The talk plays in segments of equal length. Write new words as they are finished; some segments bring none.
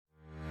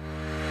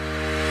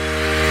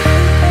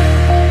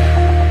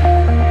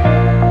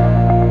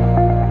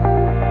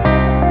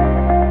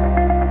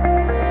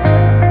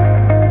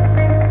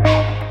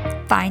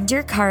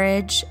your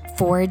courage,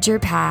 forge your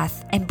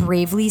path, and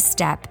bravely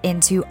step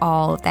into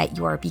all that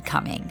you're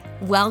becoming.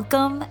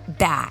 Welcome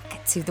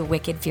back to the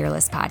Wicked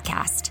Fearless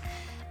podcast.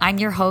 I'm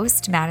your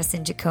host,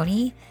 Madison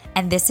Giacone,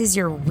 and this is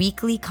your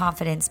weekly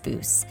confidence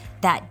boost,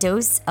 that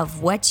dose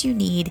of what you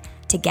need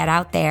to get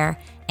out there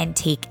and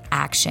take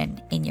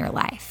action in your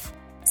life.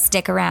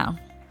 Stick around.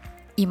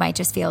 You might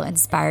just feel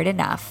inspired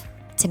enough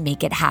to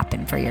make it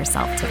happen for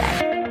yourself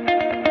today.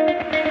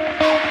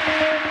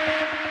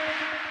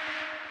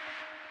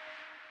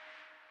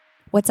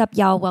 What's up,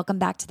 y'all? Welcome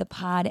back to the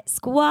Pod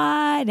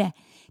Squad.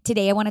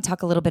 Today, I want to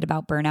talk a little bit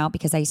about burnout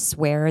because I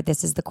swear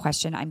this is the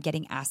question I'm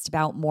getting asked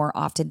about more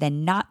often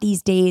than not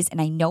these days. And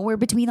I know we're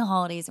between the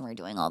holidays and we're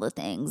doing all the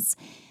things.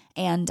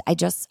 And I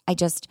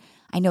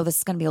know this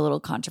is going to be a little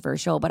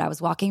controversial, but I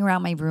was walking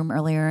around my room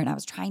earlier and I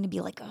was trying to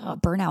be like, oh,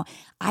 burnout.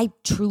 I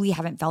truly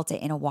haven't felt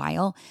it in a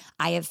while.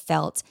 I have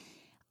felt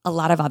a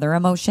lot of other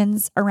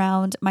emotions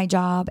around my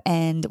job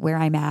and where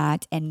I'm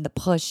at and the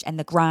push and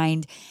the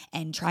grind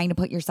and trying to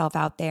put yourself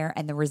out there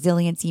and the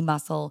resiliency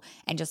muscle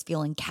and just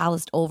feeling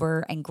calloused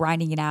over and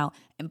grinding it out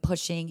and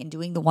pushing and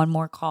doing the one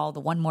more call, the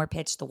one more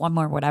pitch, the one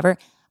more whatever.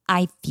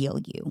 I feel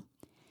you.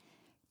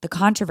 The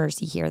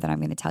controversy here that I'm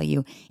going to tell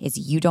you is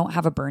you don't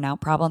have a burnout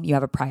problem. You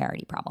have a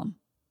priority problem.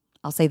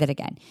 I'll say that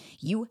again.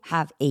 You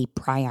have a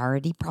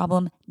priority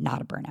problem,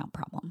 not a burnout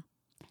problem.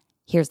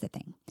 Here's the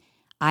thing.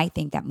 I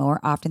think that more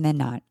often than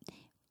not,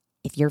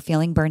 if you're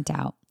feeling burnt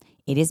out,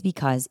 it is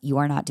because you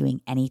are not doing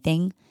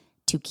anything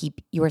to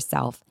keep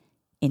yourself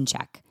in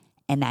check.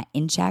 And that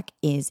in check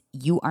is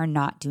you are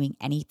not doing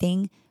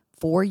anything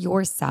for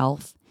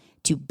yourself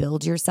to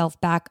build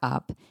yourself back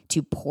up,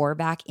 to pour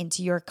back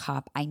into your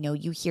cup. I know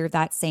you hear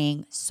that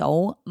saying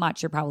so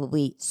much. You're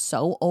probably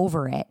so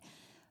over it,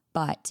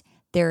 but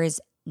there's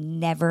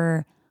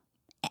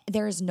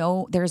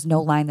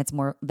no line that's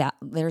more that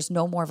there's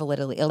no more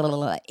validity.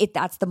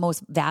 That's the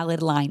most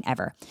valid line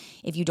ever.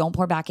 If you don't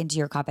pour back into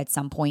your cup at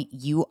some point,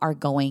 you are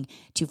going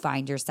to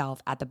find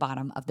yourself at the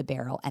bottom of the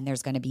barrel and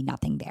there's going to be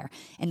nothing there.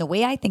 And the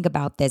way I think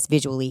about this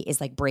visually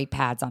is like brake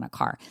pads on a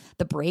car.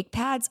 The brake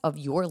pads of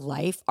your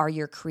life are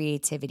your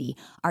creativity,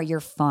 are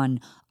your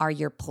fun, are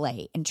your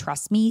play. And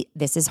trust me,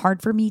 this is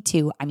hard for me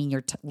too. I mean,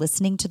 you're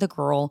listening to the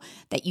girl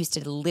that used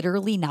to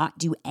literally not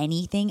do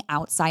anything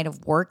outside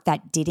of work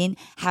that didn't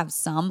have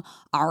some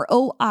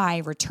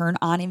ROI, return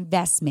on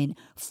investment,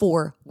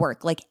 for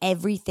work. Like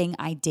everything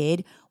I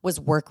did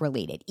was work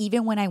related.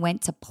 Even when I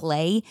went to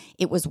play,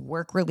 it was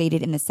work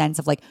related in the sense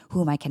of like,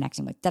 who am I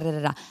connecting with?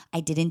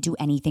 I didn't do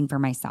anything for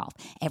myself.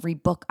 Every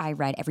book I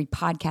read, every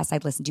podcast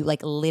I'd listened to,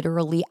 like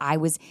literally I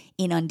was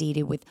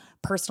inundated with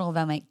personal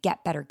development,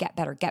 get better, get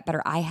better, get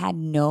better. I had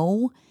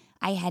no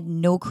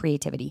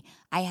creativity.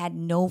 I had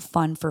no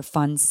fun for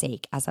fun's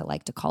sake, as I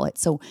like to call it.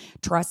 So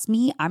trust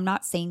me, I'm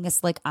not saying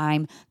this like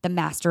I'm the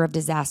master of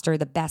disaster,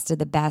 the best of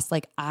the best.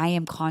 Like I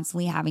am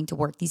constantly having to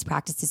work these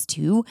practices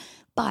too.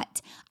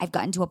 But I've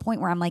gotten to a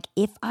point where I'm like,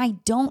 if I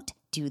don't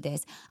do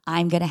this,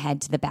 I'm going to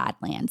head to the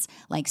Badlands.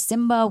 Like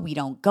Simba, we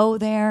don't go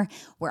there,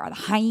 where the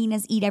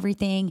hyenas eat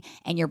everything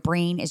and your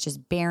brain is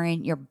just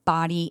barren. Your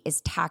body is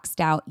taxed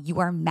out.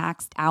 You are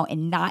maxed out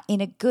and not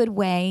in a good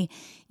way.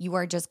 You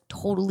are just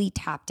totally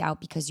tapped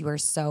out because you are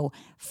so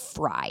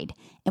fried.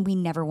 And we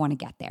never want to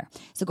get there.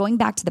 So going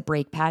back to the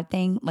brake pad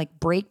thing, like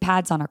brake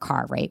pads on a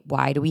car, right?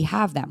 Why do we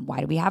have them? Why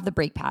do we have the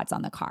brake pads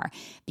on the car?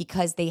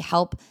 Because they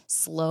help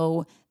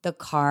slow the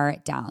car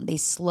down. They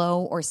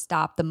slow or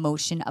stop the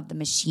motion of the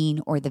machine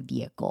or the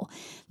vehicle.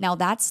 Now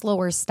that slow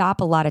or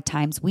stop a lot of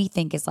times we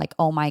think is like,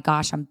 oh my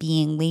gosh, I'm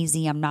being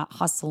lazy. I'm not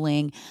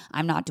hustling.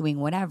 I'm not doing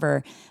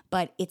whatever.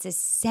 But it's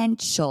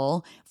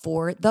essential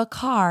for the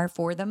car,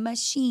 for the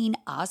machine,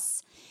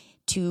 us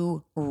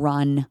to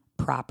run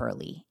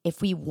properly.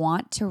 If we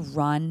want to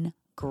run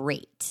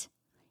great,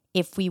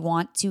 if we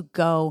want to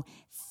go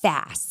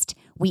fast,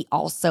 we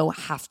also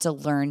have to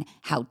learn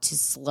how to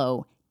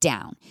slow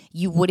down.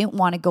 You wouldn't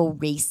want to go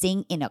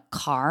racing in a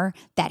car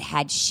that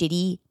had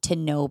shitty to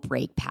no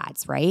brake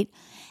pads, right?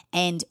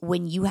 And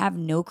when you have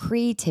no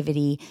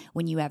creativity,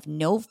 when you have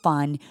no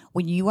fun,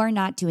 when you are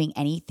not doing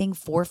anything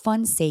for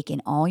fun's sake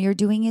and all you're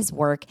doing is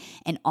work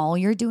and all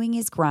you're doing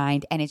is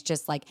grind and it's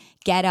just like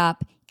get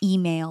up,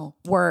 email,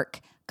 work,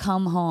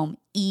 come home,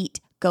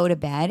 eat, go to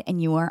bed,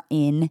 and you are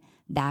in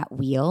that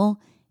wheel,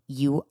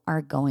 you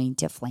are going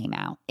to flame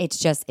out.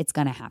 It's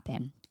going to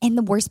happen. And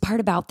the worst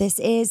part about this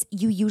is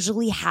you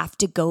usually have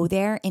to go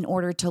there in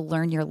order to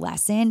learn your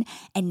lesson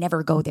and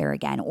never go there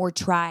again, or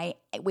try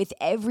with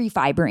every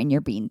fiber in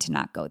your being to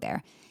not go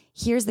there.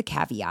 Here's the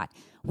caveat.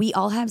 We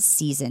all have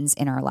seasons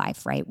in our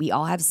life, right? We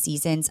all have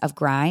seasons of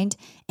grind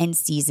and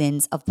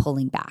seasons of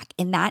pulling back.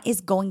 And that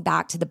is going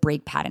back to the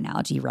brake pad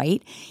analogy,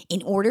 right?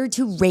 In order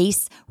to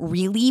race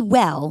really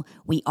well,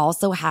 we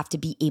also have to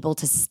be able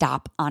to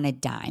stop on a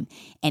dime.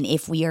 And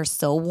if we are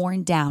so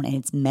worn down and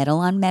it's metal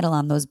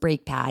on those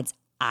brake pads,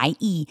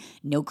 i.e.,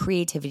 no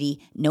creativity,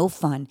 no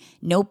fun,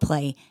 no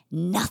play,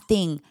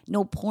 nothing,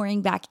 no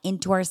pouring back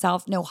into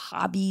ourselves, no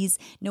hobbies,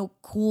 no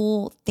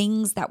cool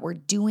things that we're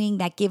doing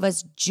that give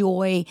us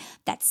joy,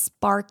 that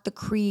spark the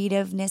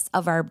creativeness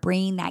of our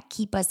brain, that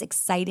keep us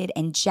excited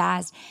and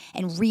jazzed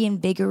and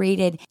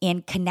reinvigorated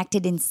and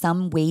connected in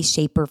some way,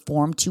 shape, or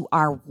form to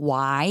our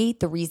why,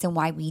 the reason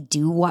why we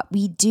do what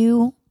we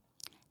do,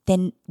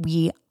 then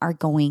we are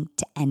going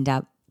to end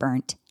up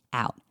burnt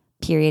out.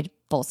 Period.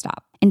 Full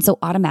stop. And so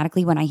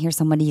automatically when I hear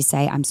somebody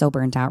say, I'm so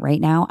burnt out right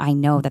now, I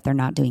know that they're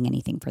not doing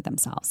anything for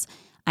themselves.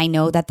 I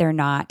know that they're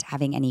not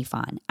having any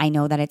fun. I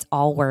know that it's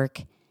all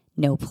work,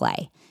 no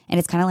play. And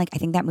it's kind of like, I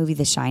think that movie,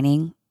 The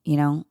Shining,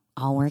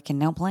 all work and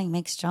no play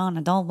makes John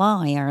a dull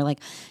boy, or like,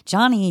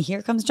 Johnny,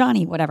 here comes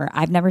Johnny, whatever.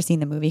 I've never seen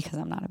the movie because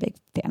I'm not a big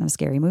fan of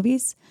scary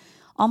movies.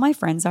 All my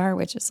friends are,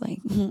 which is like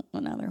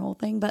another whole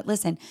thing. But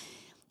listen,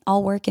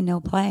 all work and no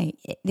play.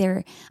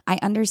 I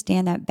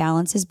understand that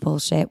balance is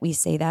bullshit. We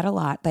say that a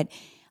lot, but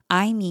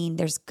I mean,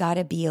 there's got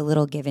to be a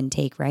little give and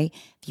take, right?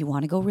 If you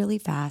want to go really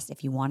fast,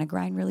 if you want to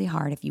grind really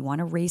hard, if you want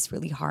to race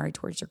really hard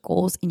towards your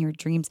goals and your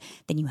dreams,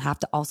 then you have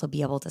to also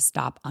be able to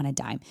stop on a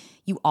dime.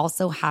 You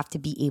also have to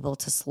be able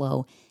to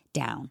slow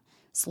down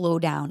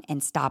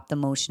and stop the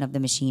motion of the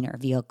machine or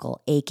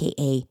vehicle,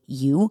 AKA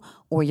you,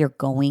 or you're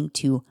going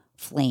to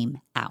flame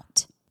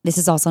out. This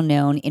is also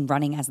known in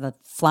running as the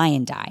fly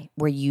and die,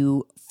 where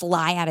you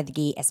fly out of the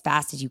gate as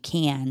fast as you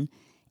can,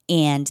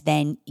 and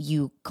then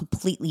you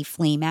completely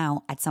flame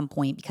out at some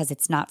point because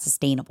it's not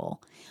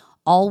sustainable.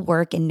 All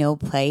work and no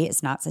play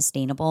is not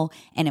sustainable.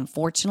 And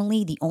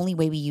unfortunately, the only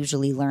way we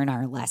usually learn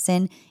our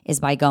lesson is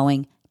by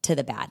going to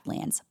the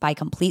Badlands, by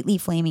completely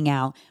flaming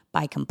out,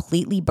 by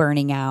completely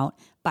burning out,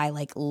 by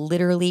like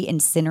literally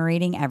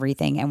incinerating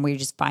everything. And we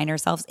just find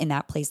ourselves in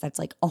that place that's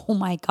like, oh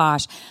my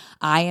gosh,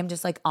 I am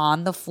just like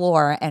on the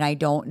floor and I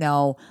don't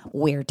know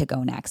where to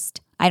go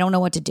next. I don't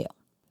know what to do.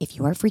 If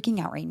you are freaking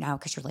out right now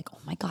because you're like, oh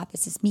my God,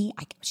 this is me.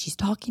 She's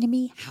talking to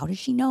me. How does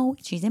she know?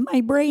 She's in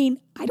my brain.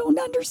 I don't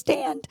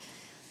understand.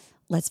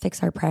 Let's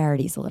fix our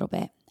priorities a little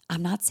bit.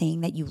 I'm not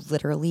saying that you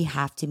literally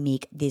have to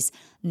make this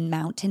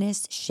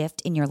mountainous shift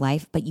in your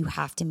life, but you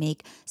have to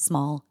make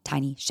small,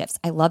 tiny shifts.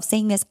 I love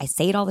saying this. I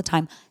say it all the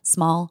time.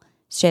 Small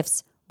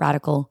shifts,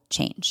 radical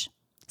change.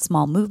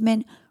 Small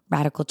movement,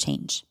 radical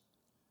change.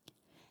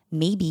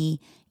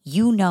 Maybe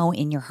you know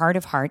in your heart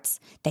of hearts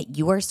that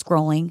you are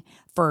scrolling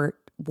for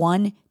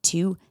 1,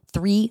 2,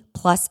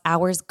 3+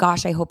 hours.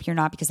 Gosh, I hope you're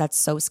not, because that's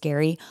so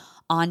scary,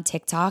 on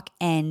TikTok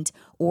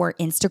or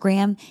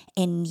Instagram,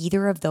 and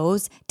neither of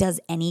those does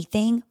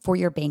anything for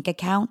your bank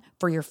account,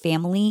 for your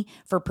family,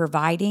 for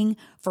providing,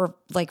 for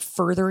like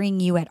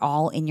furthering you at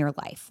all in your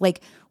life.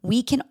 Like,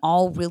 we can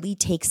all really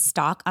take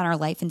stock on our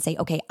life and say,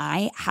 okay,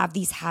 I have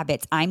these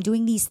habits. I'm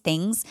doing these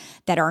things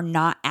that are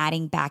not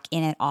adding back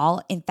in at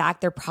all. In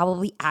fact, they're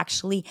probably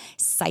actually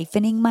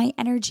siphoning my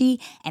energy,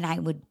 and I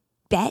would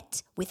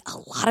bet with a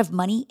lot of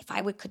money, if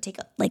I could take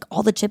like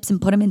all the chips and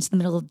put them into the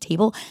middle of the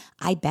table,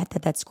 I bet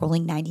that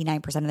scrolling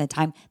 99% of the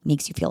time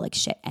makes you feel like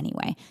shit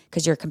anyway,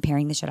 because you're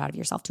comparing the shit out of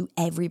yourself to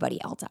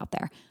everybody else out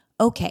there.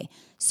 Okay,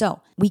 so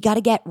we got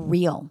to get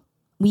real.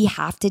 We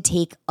have to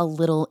take a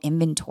little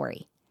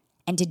inventory.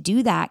 And to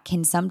do that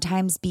can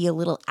sometimes be a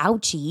little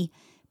ouchy,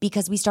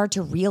 because we start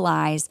to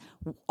realize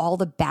all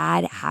the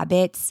bad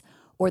habits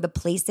or the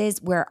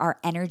places where our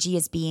energy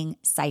is being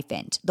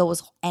siphoned,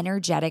 those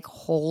energetic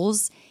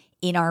holes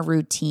in our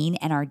routine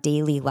and our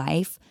daily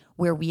life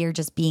where we are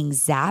just being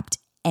zapped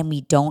and we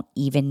don't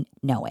even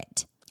know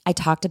it. I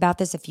talked about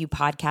this a few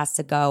podcasts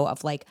ago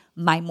of like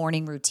my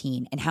morning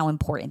routine and how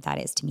important that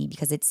is to me,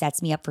 because it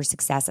sets me up for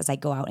success as I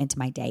go out into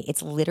my day.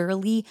 It's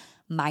literally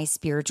my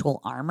spiritual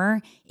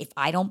armor. If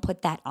I don't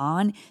put that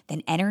on,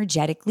 then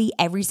energetically,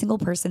 every single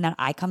person that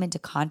I come into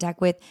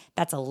contact with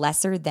that's a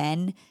lesser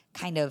than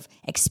kind of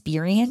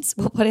experience,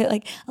 we'll put it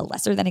like a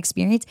lesser than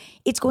experience,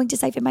 it's going to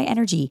siphon my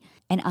energy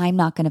and I'm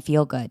not going to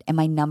feel good. And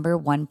my number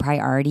one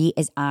priority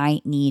is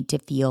I need to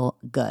feel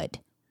good.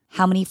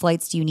 How many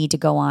flights do you need to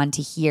go on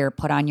to here,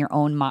 put on your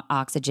own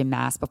oxygen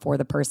mask before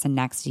the person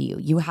next to you?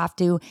 You have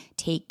to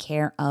take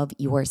care of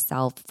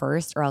yourself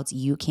first, or else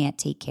you can't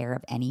take care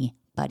of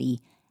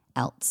anybody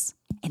else.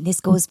 And this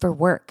goes for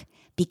work,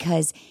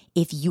 because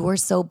if you're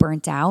so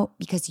burnt out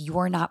because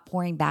you're not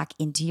pouring back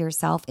into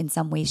yourself in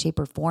some way, shape,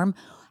 or form,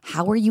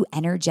 how are you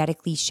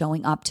energetically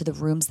showing up to the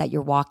rooms that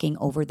you're walking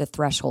over the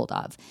threshold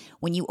of?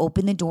 When you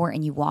open the door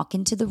and you walk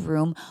into the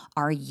room,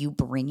 are you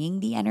bringing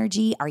the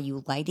energy? Are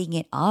you lighting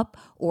it up?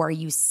 Or are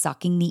you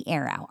sucking the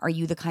air out? Are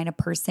you the kind of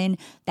person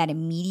that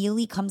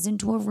immediately comes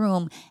into a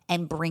room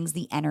and brings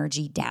the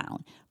energy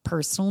down?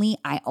 Personally,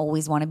 I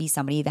always want to be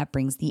somebody that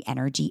brings the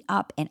energy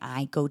up, and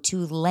I go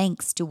to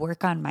lengths to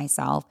work on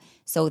myself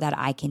so that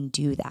I can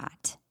do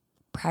that.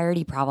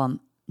 Priority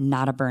problem,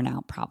 not a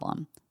burnout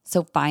problem.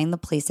 So find the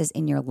places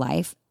in your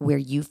life where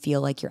you feel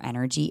like your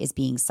energy is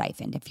being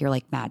siphoned. If you're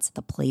like, Mads,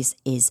 the place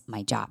is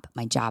my job.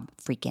 My job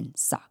freaking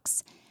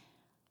sucks.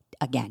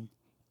 Again,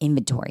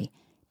 inventory.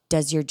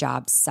 Does your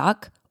job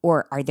suck,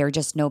 Or are there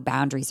just no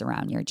boundaries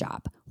around your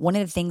job? One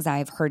of the things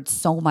I've heard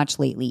so much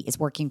lately is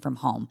working from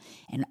home.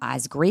 And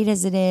as great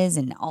as it is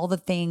and all the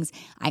things,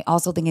 I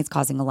also think it's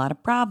causing a lot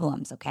of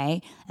problems,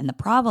 okay? And the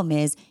problem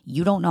is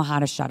you don't know how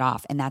to shut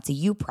off, and that's a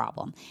you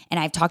problem. And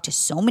I've talked to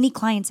so many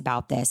clients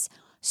about this,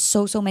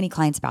 so many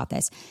clients about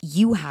this.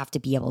 You have to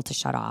be able to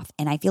shut off.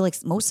 And I feel like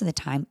most of the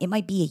time it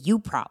might be a you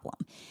problem.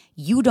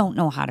 You don't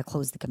know how to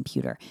close the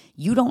computer.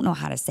 You don't know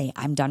how to say,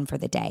 I'm done for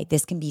the day.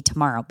 This can be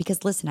tomorrow.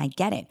 Because listen, I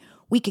get it.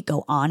 We could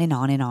go on and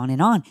on and on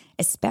and on,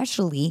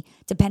 especially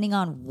depending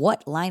on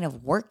what line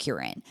of work you're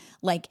in.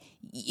 Like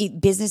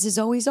business is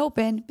always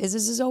open.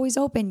 Business is always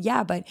open.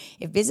 Yeah, but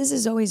if business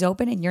is always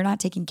open and you're not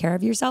taking care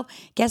of yourself,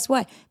 guess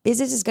what?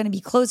 Business is going to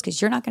be closed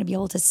because you're not going to be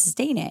able to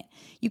sustain it.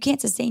 You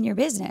can't sustain your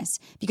business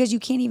because you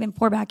can't even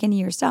pour back into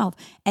yourself.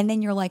 And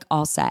then you're like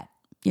all set.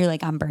 You're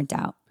like, I'm burnt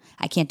out.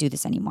 I can't do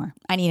this anymore.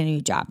 I need a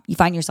new job. You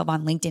find yourself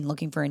on LinkedIn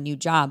looking for a new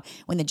job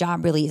when the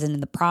job really isn't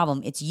the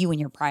problem. It's you and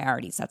your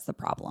priorities. That's the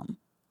problem.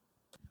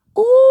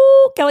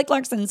 Ooh, Kelly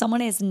Clarkson,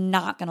 someone is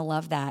not going to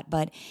love that.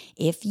 But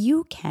if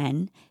you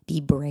can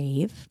be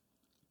brave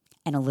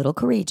and a little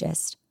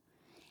courageous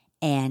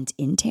and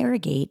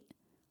interrogate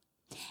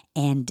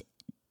and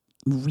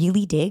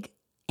really dig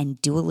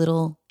and do a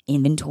little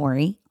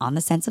inventory on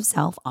the sense of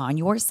self, on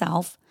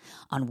yourself,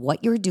 on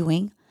what you're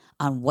doing,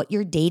 on what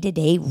your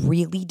day-to-day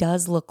really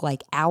does look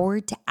like hour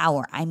to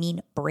hour. I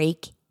mean,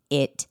 break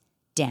it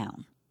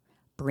down.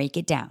 Break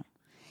it down.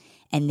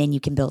 And then you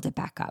can build it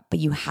back up. But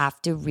you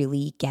have to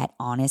really get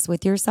honest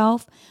with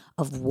yourself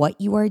of what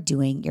you are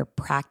doing, your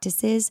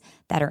practices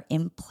that are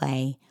in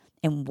play,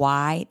 and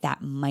why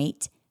that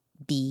might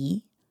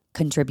be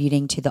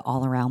contributing to the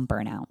all-around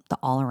burnout. The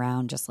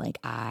all-around just like,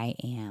 I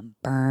am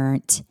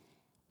burnt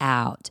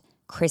out,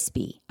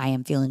 crispy. I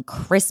am feeling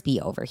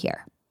crispy over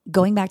here.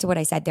 Going back to what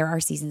I said, there are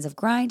seasons of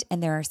grind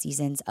and there are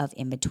seasons of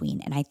in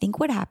between. And I think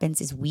what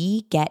happens is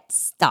we get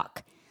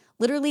stuck.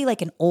 Literally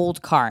like an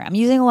old car. I'm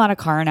using a lot of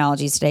car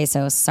analogies today,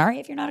 so sorry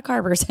if you're not a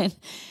car person,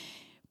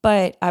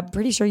 but I'm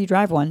pretty sure you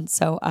drive one.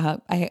 So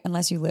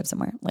unless you live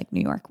somewhere like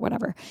New York,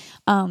 whatever.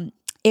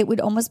 It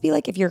would almost be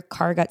like if your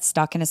car got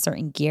stuck in a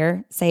certain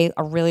gear, say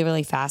a really,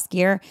 really fast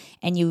gear,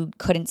 and you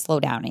couldn't slow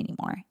down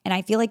anymore. And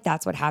I feel like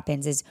that's what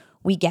happens is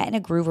we get in a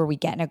groove or we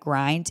get in a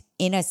grind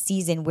in a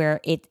season where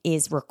it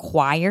is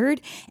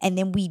required, and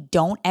then we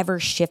don't ever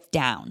shift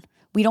down.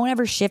 We don't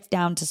ever shift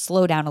down to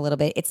slow down a little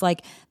bit. It's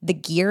like the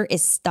gear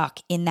is stuck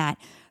in that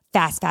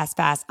fast.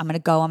 I'm going to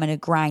go, I'm going to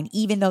grind,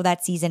 even though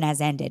that season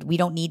has ended. We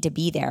don't need to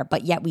be there,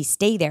 but yet we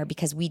stay there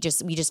because we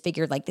just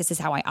figured like, this is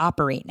how I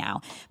operate now.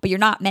 But you're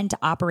not meant to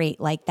operate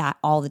like that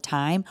all the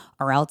time,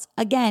 or else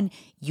again,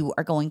 you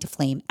are going to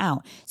flame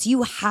out. So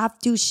you have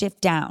to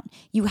shift down.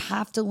 You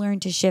have to learn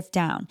to shift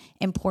down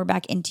and pour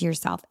back into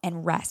yourself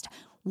and rest.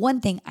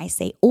 One thing I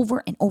say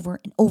over and over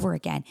and over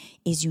again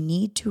is you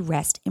need to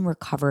rest and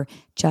recover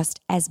just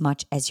as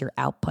much as your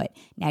output.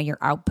 Now, your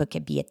output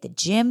could be at the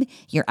gym,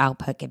 your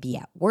output could be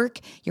at work,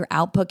 your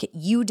output,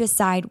 you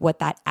decide what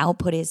that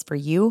output is for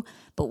you.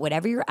 But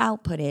whatever your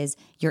output is,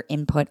 your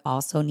input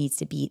also needs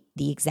to be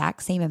the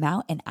exact same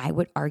amount. And I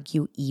would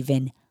argue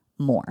even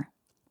more.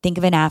 Think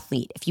of an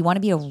athlete. If you want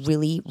to be a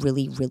really,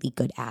 really, really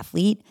good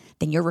athlete,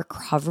 then your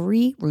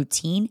recovery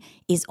routine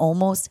is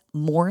almost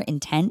more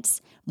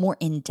intense, more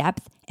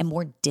in-depth, and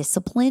more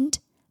disciplined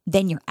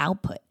than your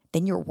output,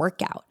 than your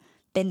workout,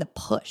 than the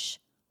push.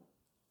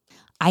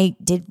 I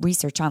did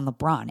research on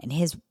LeBron, and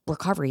his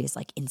recovery is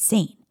like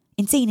insane.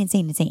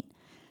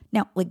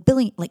 Now, I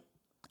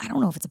don't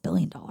know if it's $1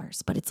 billion,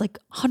 but it's like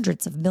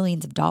hundreds of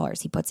millions of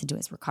dollars he puts into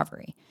his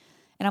recovery.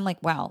 And I'm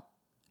like, wow.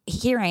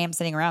 Here I am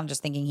sitting around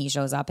just thinking he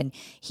shows up and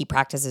he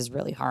practices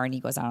really hard and he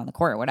goes out on the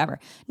court or whatever.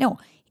 No,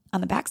 on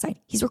the backside,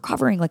 he's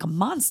recovering like a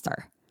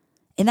monster.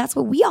 And that's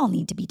what we all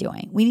need to be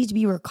doing. We need to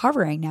be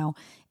recovering. Now,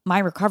 my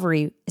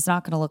recovery is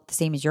not going to look the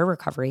same as your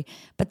recovery,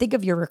 but think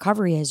of your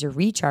recovery as your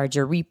recharge,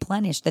 your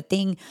replenish, the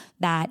thing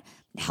that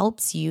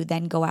helps you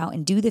then go out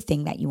and do the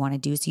thing that you want to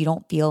do so you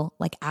don't feel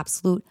like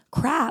absolute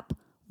crap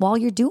while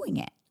you're doing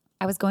it.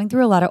 I was going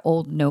through a lot of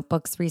old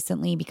notebooks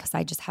recently because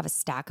I just have a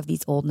stack of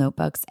these old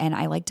notebooks, and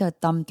I like to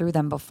thumb through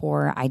them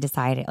before I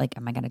decide, like,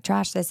 am I going to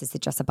trash this? Is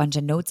it just a bunch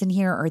of notes in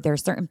here? Or there are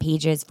certain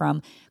pages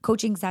from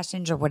coaching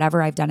sessions or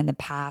whatever I've done in the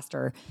past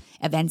or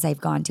events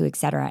I've gone to, et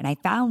cetera. And I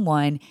found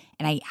one,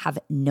 and I have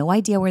no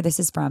idea where this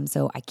is from,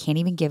 so I can't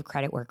even give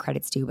credit where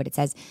credit's due, but it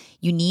says,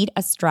 you need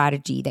a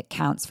strategy that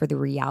counts for the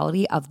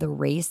reality of the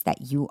race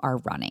that you are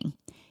running.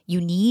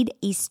 You need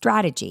a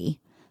strategy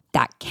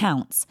that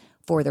counts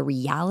for the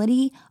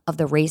reality of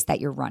the race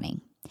that you're running.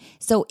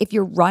 So if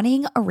you're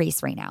running a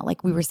race right now,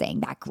 like we were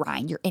saying, that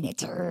grind, you're in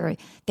it,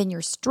 then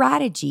your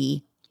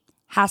strategy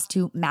has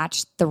to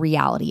match the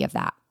reality of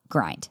that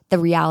grind, the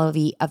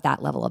reality of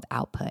that level of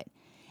output.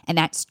 And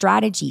that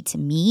strategy to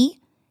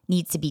me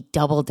needs to be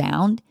double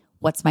down.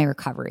 What's my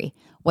recovery?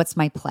 What's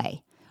my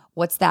play?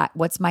 What's that?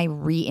 What's my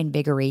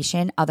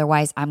reinvigoration?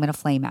 Otherwise, I'm going to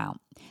flame out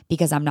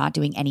because I'm not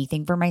doing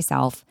anything for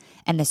myself.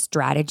 And the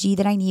strategy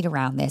that I need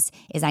around this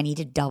is I need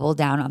to double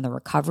down on the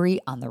recovery,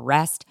 on the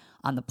rest,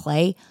 on the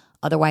play,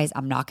 Otherwise,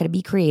 I'm not going to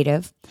be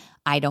creative.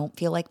 I don't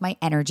feel like my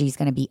energy is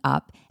going to be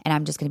up, and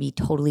I'm just going to be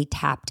totally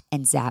tapped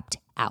and zapped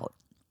out.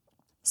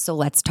 So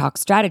let's talk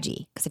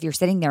strategy. Because if you're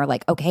sitting there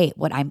like, okay,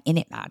 what I'm in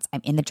it, Mads.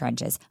 I'm in the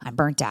trenches. I'm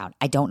burnt out.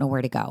 I don't know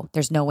where to go.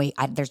 There's no way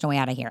out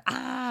of here.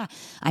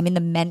 I'm in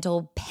the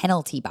mental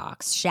penalty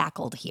box,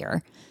 shackled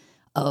here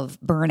of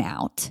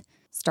burnout.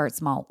 Start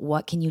small.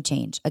 What can you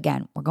change?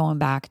 Again, we're going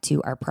back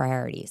to our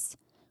priorities.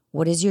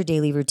 What does your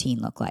daily routine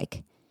look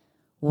like?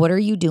 What are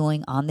you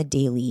doing on the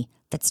daily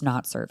that's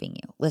not serving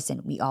you?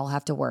 Listen, we all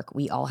have to work.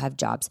 We all have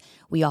jobs.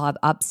 We all have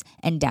ups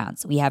and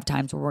downs. We have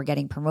times where we're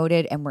getting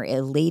promoted and we're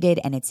elated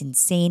and it's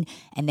insane.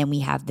 And then we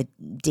have the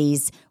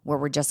days where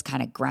we're just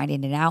kind of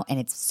grinding it out and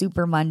it's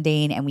super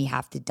mundane and we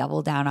have to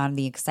double down on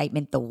the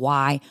excitement, the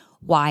why.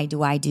 Why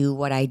do I do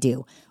what I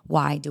do?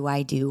 Why do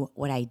I do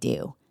what I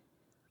do?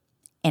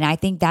 And I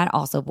think that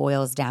also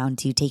boils down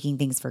to taking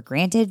things for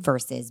granted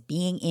versus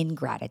being in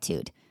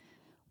gratitude.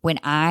 When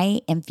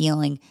I am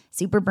feeling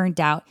super burnt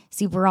out,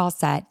 super all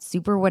set,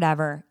 super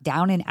whatever,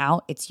 down and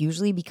out, it's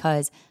usually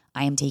because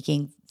I am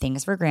taking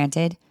things for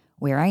granted,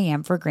 where I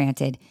am for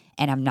granted,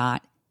 and I'm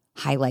not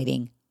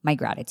highlighting my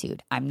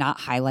gratitude. I'm not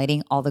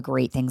highlighting all the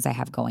great things I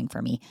have going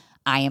for me.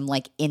 I am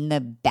like in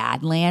the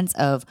badlands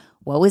of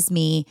woe is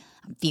me,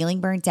 I'm feeling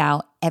burnt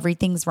out,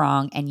 everything's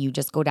wrong, and you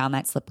just go down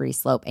that slippery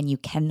slope. And you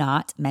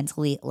cannot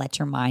mentally let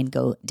your mind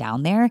go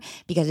down there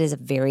because it is a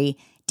very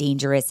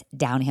dangerous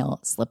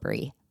downhill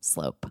slippery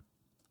slope.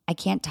 I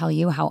can't tell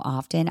you how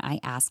often I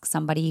ask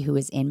somebody who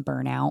is in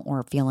burnout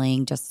or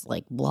feeling just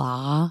like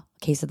blah,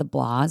 case of the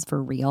blahs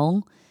for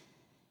real,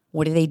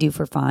 what do they do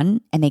for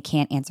fun? And they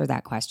can't answer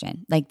that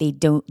question. Like they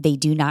do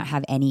not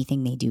have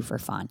anything they do for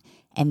fun.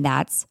 And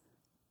that's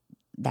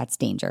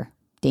danger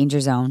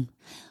zone.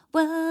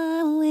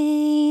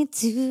 Way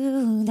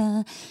to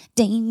the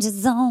danger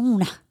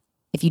zone.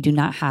 If you do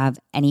not have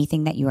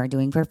anything that you are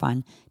doing for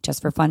fun,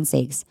 just for fun's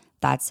sakes,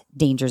 that's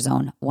danger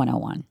zone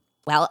 101.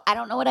 Well, I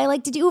don't know what I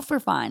like to do for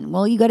fun.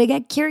 Well, you got to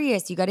get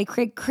curious. You got to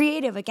create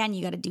creative. Again,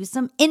 you got to do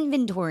some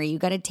inventory. You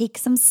got to take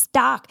some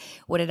stock.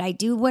 What did I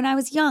do when I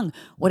was young?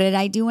 What did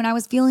I do when I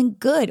was feeling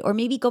good? Or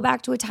maybe go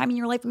back to a time in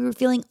your life where you were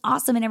feeling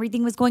awesome and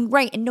everything was going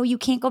right. And no, you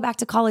can't go back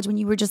to college when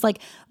you were just like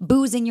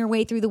boozing your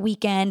way through the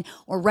weekend,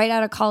 or right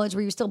out of college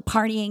where you're still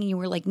partying and you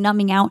were like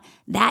numbing out.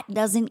 That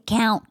doesn't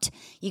count.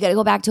 You got to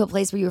go back to a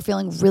place where you were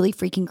feeling really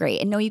freaking great.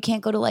 And no, you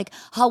can't go to like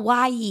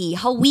Hawaii,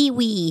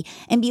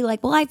 and be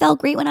like, well, I felt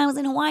great when I was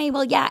in Hawaii.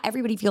 Well, yeah,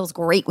 everybody feels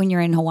great when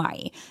you're in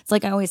Hawaii. It's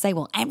like I always say,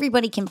 well,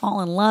 everybody can fall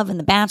in love in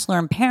The Bachelor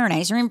in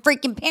Paradise. You're in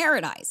freaking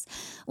paradise.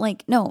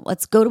 Like, no,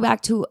 let's go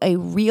back to a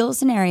real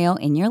scenario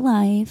in your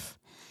life.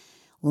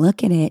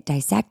 Look at it,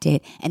 dissect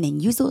it, and then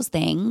use those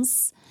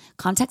things.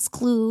 Context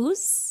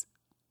clues.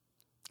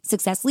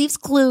 Success leaves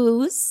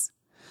clues.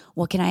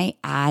 What can I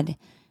add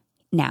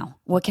now?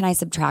 What can I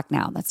subtract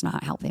now that's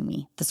not helping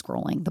me? The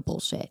scrolling, the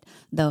bullshit,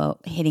 the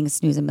hitting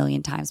snooze a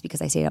million times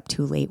because I stayed up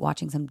too late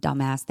watching some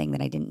dumbass thing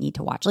that I didn't need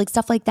to watch. Like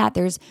stuff like that.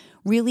 There's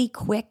really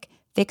quick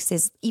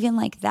fixes, even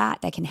like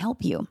that can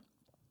help you.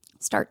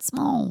 Start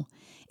small.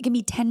 It can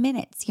be 10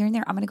 minutes here and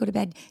there. I'm going to go to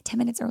bed 10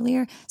 minutes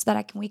earlier so that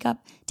I can wake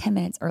up 10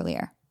 minutes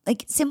earlier.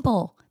 Like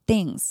simple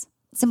things.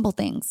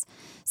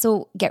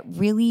 So get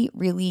really,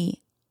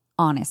 really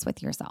honest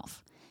with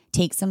yourself.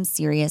 Take some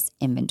serious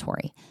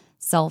inventory.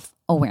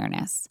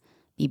 Self-awareness.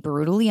 Be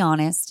brutally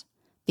honest.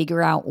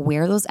 Figure out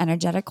where those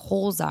energetic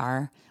holes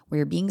are, where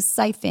you're being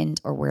siphoned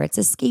or where it's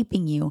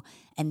escaping you.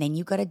 And then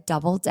you got to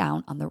double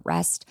down on the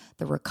rest,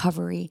 the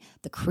recovery,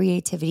 the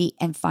creativity,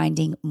 and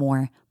finding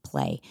more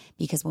play.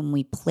 Because when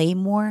we play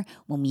more,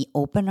 when we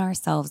open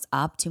ourselves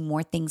up to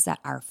more things that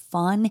are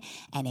fun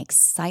and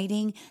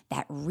exciting,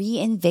 that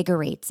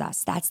reinvigorates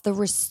us. That's the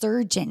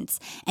resurgence.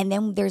 And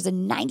then there's a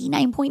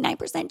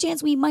 99.9%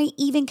 chance we might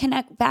even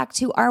connect back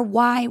to our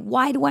why.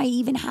 Why do I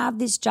even have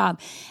this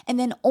job? And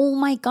then, oh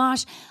my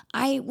gosh,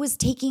 I was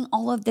taking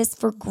all of this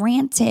for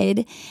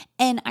granted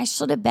and I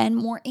should have been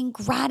more in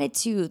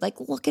gratitude. Like,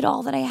 look at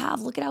all that I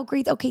have. Look at how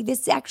great. Okay,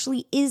 this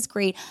actually is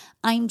great.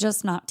 I'm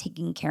just not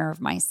taking care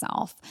of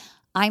myself.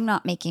 I'm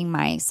not making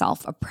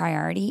myself a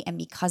priority. And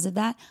because of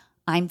that,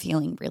 I'm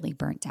feeling really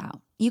burnt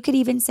out. You could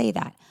even say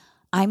that.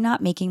 I'm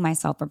not making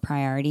myself a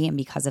priority. And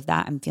because of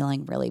that, I'm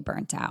feeling really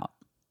burnt out.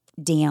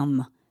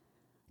 Damn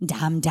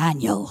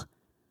Daniel.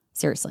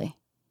 Seriously.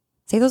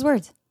 Say those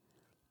words.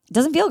 It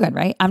doesn't feel good,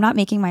 right? I'm not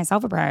making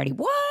myself a priority.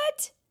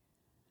 What?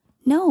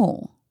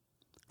 No.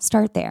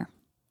 Start there.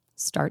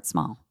 Start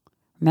small.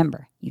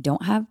 Remember, you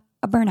don't have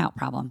a burnout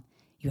problem.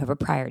 You have a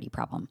priority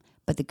problem.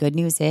 But the good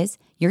news is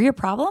you're your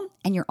problem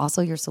and you're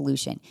also your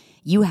solution.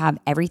 You have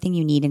everything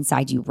you need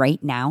inside you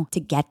right now to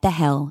get the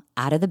hell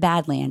out of the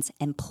Badlands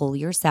and pull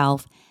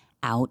yourself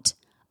out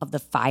of the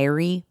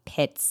fiery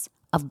pits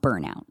of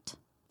burnout.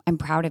 I'm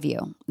proud of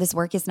you. This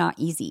work is not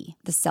easy.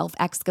 The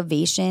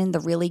self-excavation, the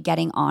really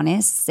getting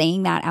honest,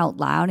 saying that out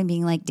loud and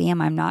being like,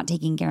 damn, I'm not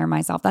taking care of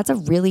myself. That's a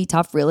really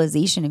tough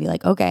realization to be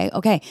like, okay,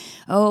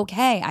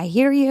 I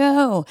hear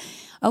you.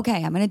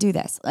 Okay, I'm going to do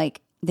this.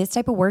 Like, this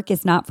type of work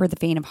is not for the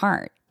faint of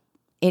heart.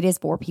 It is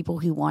for people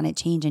who want to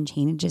change, and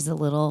change is a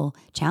little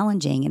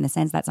challenging in the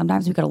sense that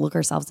sometimes we got to look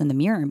ourselves in the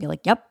mirror and be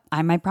like, yep,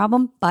 I'm my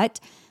problem, but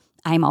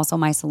I'm also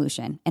my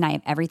solution. And I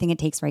have everything it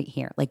takes right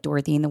here. Like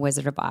Dorothy in The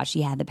Wizard of Oz,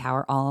 she had the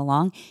power all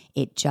along.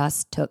 It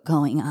just took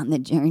going on the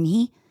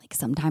journey. Like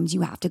sometimes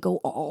you have to go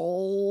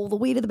all the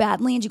way to the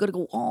Badlands. You got to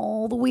go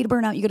all the way to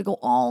burnout. You got to go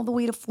all the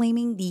way to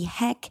flaming the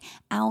heck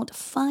out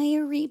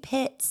fiery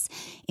pits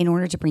in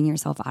order to bring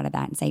yourself out of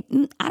that and say,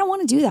 I don't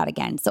want to do that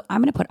again. So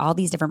I'm going to put all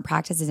these different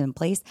practices in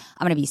place.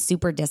 I'm going to be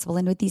super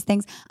disciplined with these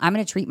things. I'm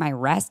going to treat my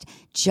rest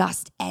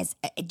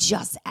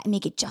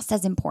make it just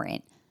as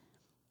important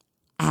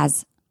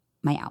as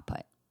my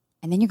output.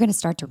 And then you're going to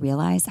start to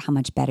realize how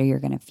much better you're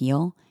going to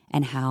feel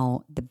and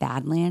how the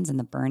Badlands and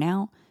the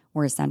burnout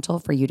were essential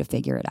for you to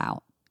figure it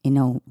out in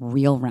a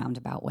real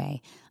roundabout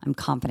way. I'm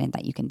confident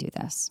that you can do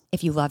this.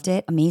 If you loved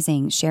it,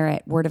 amazing. Share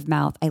it. Word of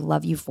mouth. I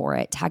love you for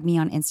it. Tag me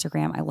on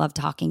Instagram. I love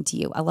talking to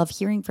you. I love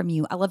hearing from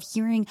you. I love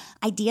hearing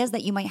ideas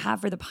that you might have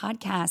for the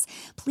podcast.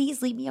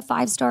 Please leave me a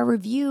 5-star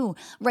review.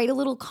 Write a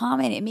little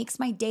comment. It makes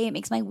my day. It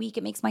makes my week.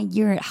 It makes my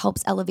year. It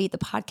helps elevate the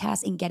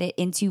podcast and get it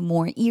into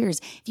more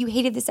ears. If you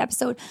hated this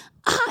episode,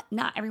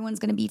 not everyone's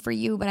going to be for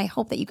you, but I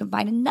hope that you can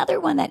find another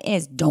one that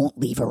is. Don't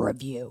leave a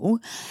review.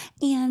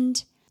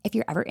 And if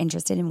you're ever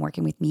interested in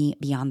working with me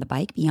beyond the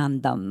bike,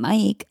 beyond the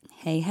mic,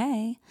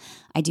 hey,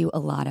 I do a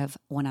lot of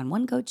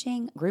one-on-one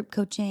coaching, group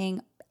coaching,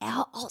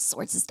 all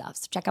sorts of stuff.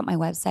 So check out my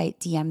website,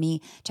 DM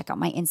me, check out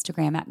my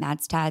Instagram at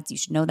madstads. You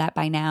should know that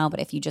by now, but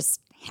if you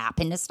just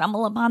happen to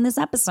stumble upon this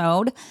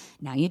episode,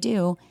 now you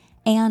do.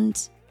 And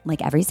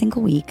like every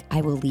single week, I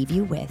will leave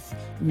you with,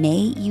 may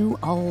you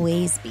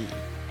always be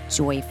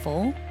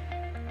joyful,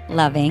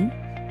 loving,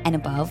 and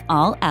above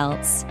all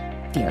else,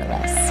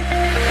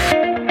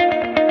 fearless.